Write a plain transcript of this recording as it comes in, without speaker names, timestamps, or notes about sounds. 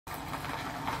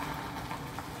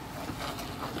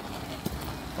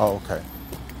Oh, okay.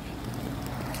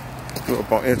 Look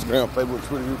up on Instagram, Facebook,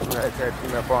 Twitter, YouTube, hashtag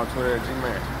Gmail, on Twitter at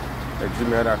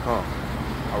gmail.com.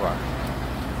 All right.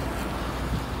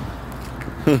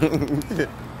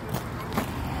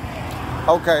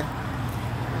 Okay.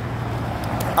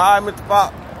 All right, Mr.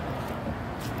 Pop.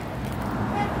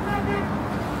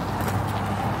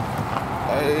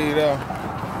 Hey there.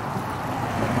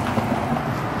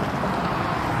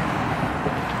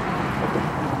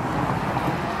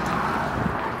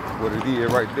 What it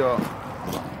is right there.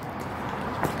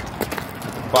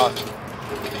 Box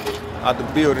out the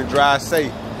building, dry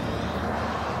safe.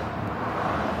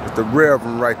 It's the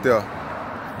Reverend right there.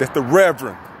 That's the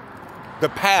Reverend, the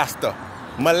pastor,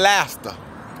 molester.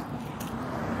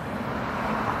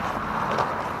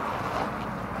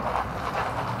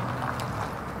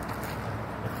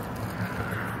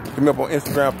 Hit me up on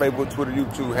Instagram, Facebook, Twitter,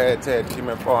 YouTube, hashtag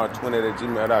Gmail, on Twitter at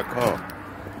gmail.com.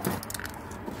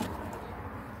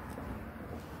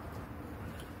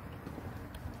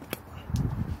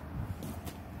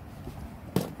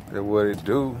 That's what it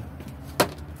do.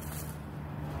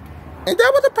 Ain't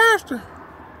that what the pastor?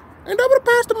 Ain't that what the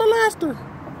pastor molester?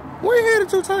 Where you headed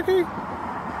to, Turkey?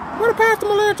 Where the pastor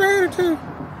molester headed to?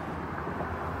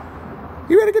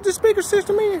 You ready to get the speaker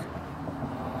system in?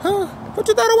 Huh? What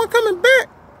you thought I wasn't coming back?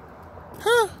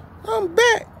 Huh? I'm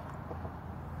back.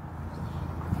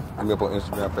 Hit me up on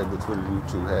Instagram, Facebook, Twitter,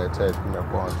 YouTube, hashtag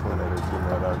on Twitter at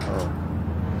gmail.com.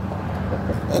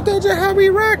 Ain't that just how we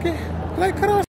rockin'? Like, cut off.